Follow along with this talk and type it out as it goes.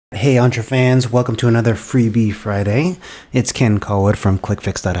Hey Ontra fans, welcome to another Freebie Friday. It's Ken Colwood from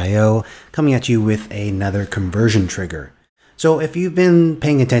clickfix.io coming at you with another conversion trigger. So if you've been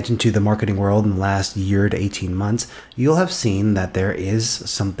paying attention to the marketing world in the last year to 18 months, you'll have seen that there is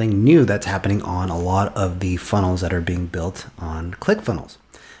something new that's happening on a lot of the funnels that are being built on ClickFunnels.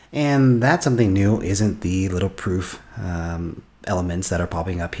 And that something new isn't the little proof elements that are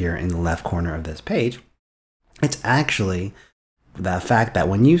popping up here in the left corner of this page. It's actually the fact that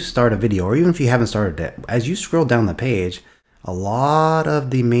when you start a video, or even if you haven't started it, as you scroll down the page, a lot of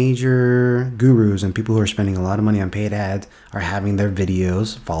the major gurus and people who are spending a lot of money on paid ads are having their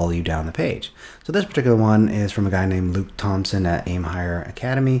videos follow you down the page. So this particular one is from a guy named Luke Thompson at Aim Higher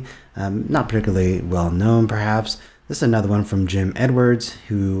Academy. Not particularly well known, perhaps. This is another one from Jim Edwards,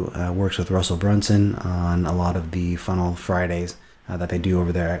 who works with Russell Brunson on a lot of the Funnel Fridays that they do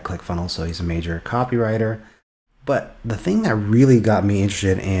over there at ClickFunnels. So he's a major copywriter. But the thing that really got me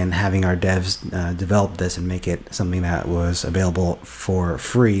interested in having our devs develop this and make it something that was available for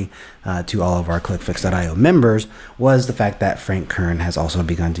free to all of our clickfix.io members was the fact that Frank Kern has also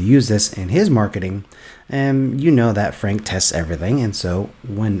begun to use this in his marketing. And you know that Frank tests everything. And so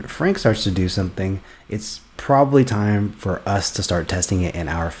when Frank starts to do something, it's probably time for us to start testing it in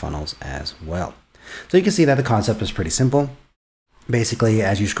our funnels as well. So you can see that the concept is pretty simple. Basically,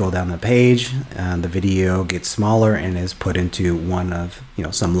 as you scroll down the page, the video gets smaller and is put into one of,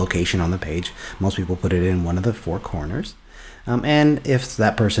 some location on the page. Most people put it in one of the four corners. And if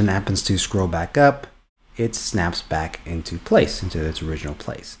that person happens to scroll back up, it snaps back into place, into its original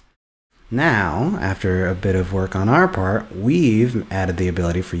place. Now, after a bit of work on our part, we've added the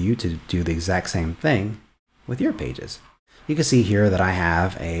ability for you to do the exact same thing with your pages. You can see here that I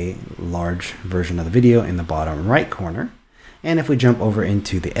have a large version of the video in the bottom right corner. And if we jump over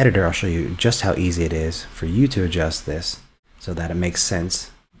into the editor, I'll show you just how easy it is for you to adjust this so that it makes sense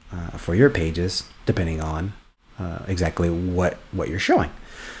for your pages, depending on exactly what you're showing.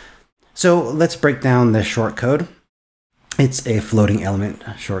 So let's break down this shortcode. It's a floating element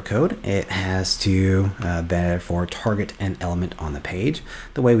shortcode. It has to therefore target an element on the page.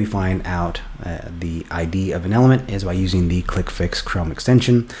 The way we find out the ID of an element is by using the ClickFix Chrome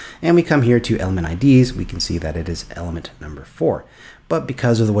extension. And we come here to element IDs. We can see that it is element number 4. But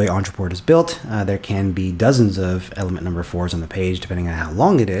because of the way Ontraport is built, there can be dozens of element number 4s on the page, depending on how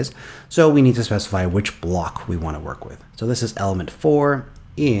long it is. So we need to specify which block we want to work with. So this is element 4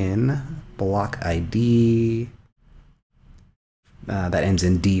 in block ID that ends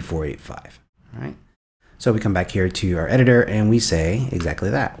in D485, right? So we come back here to our editor and we say exactly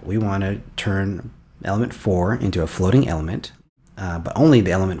that. We want to turn element 4 into a floating element, but only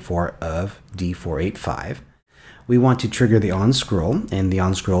the element 4 of D485. We want to trigger the on scroll, and the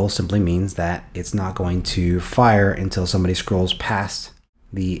on scroll simply means that it's not going to fire until somebody scrolls past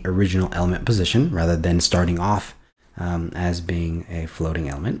the original element position rather than starting off as being a floating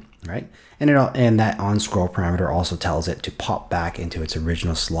element, right? And that on scroll parameter also tells it to pop back into its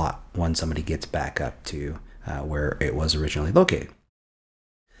original slot when somebody gets back up to where it was originally located.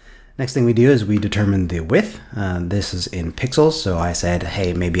 Next thing we do is we determine the width. This is in pixels. So I said,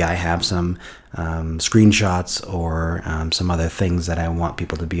 hey, maybe I have some screenshots or some other things that I want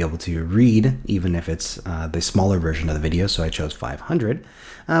people to be able to read, even if it's the smaller version of the video. So I chose 500.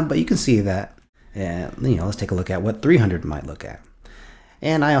 But you can see that let's take a look at what 300 might look at.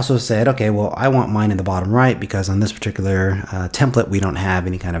 And I also said, okay, well, I want mine in the bottom right because on this particular template, we don't have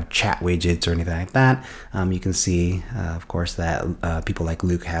any kind of chat widgets or anything like that. You can see, of course, that people like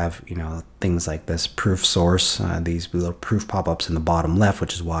Luke have, things like this proof source, these little proof pop-ups in the bottom left,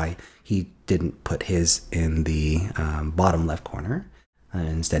 which is why he didn't put his in the bottom left corner and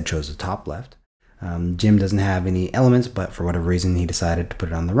instead chose the top left. Jim doesn't have any elements, but for whatever reason, he decided to put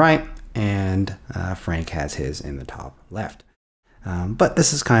it on the right. And Frank has his in the top left. But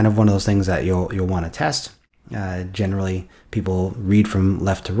this is kind of one of those things that you'll want to test. Generally, people read from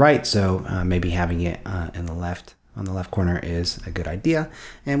left to right, so maybe having it on the left corner is a good idea.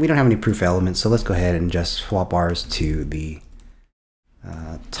 And we don't have any proof elements, so let's go ahead and just swap ours to the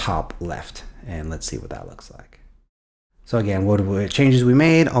top left, and let's see what that looks like. So again, what changes we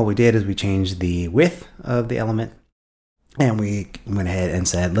made? All we did is we changed the width of the element. And we went ahead and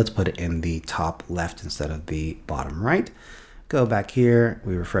said, let's put it in the top left instead of the bottom right. Go back here,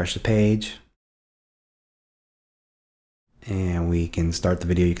 we refresh the page. And we can start the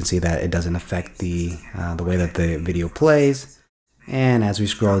video. You can see that it doesn't affect the way that the video plays. And as we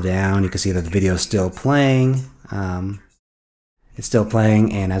scroll down, you can see that the video is still playing. It's still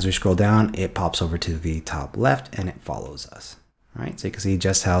playing, and as we scroll down, it pops over to the top left and it follows us. Right, so you can see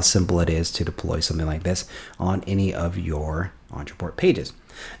just how simple it is to deploy something like this on any of your Ontraport pages.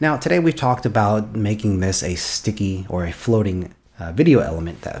 Now, today we've talked about making this a sticky or a floating video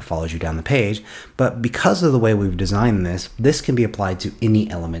element that follows you down the page, but because of the way we've designed this, this can be applied to any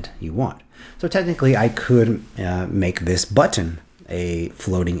element you want. So technically, I could make this button a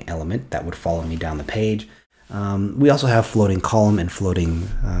floating element that would follow me down the page. We also have floating column and floating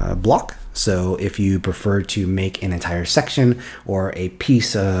block. So if you prefer to make an entire section or a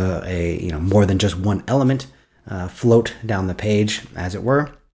piece, more than just one element, float down the page, as it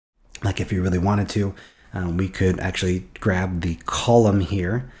were, like if you really wanted to, we could actually grab the column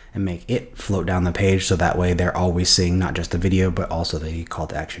here and make it float down the page, so that way they're always seeing not just the video, but also the call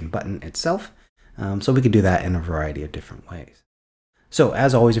to action button itself. So we could do that in a variety of different ways. So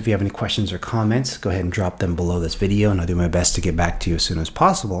as always, if you have any questions or comments, go ahead and drop them below this video, and I'll do my best to get back to you as soon as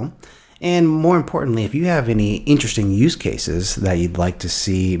possible. And more importantly, if you have any interesting use cases that you'd like to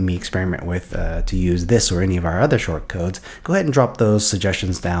see me experiment with to use this or any of our other short codes, go ahead and drop those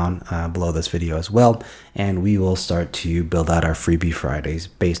suggestions down below this video as well. And we will start to build out our Freebie Fridays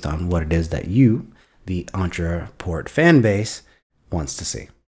based on what it is that you, the Ontraport fan base, wants to see.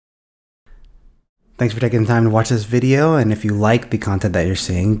 Thanks for taking the time to watch this video, and if you like the content that you're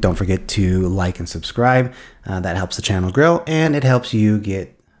seeing, don't forget to like and subscribe. That helps the channel grow, and it helps you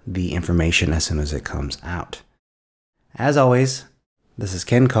get the information as soon as it comes out. As always, this is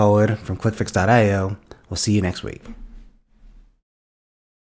Ken Colwood from clickfix.io. We'll see you next week.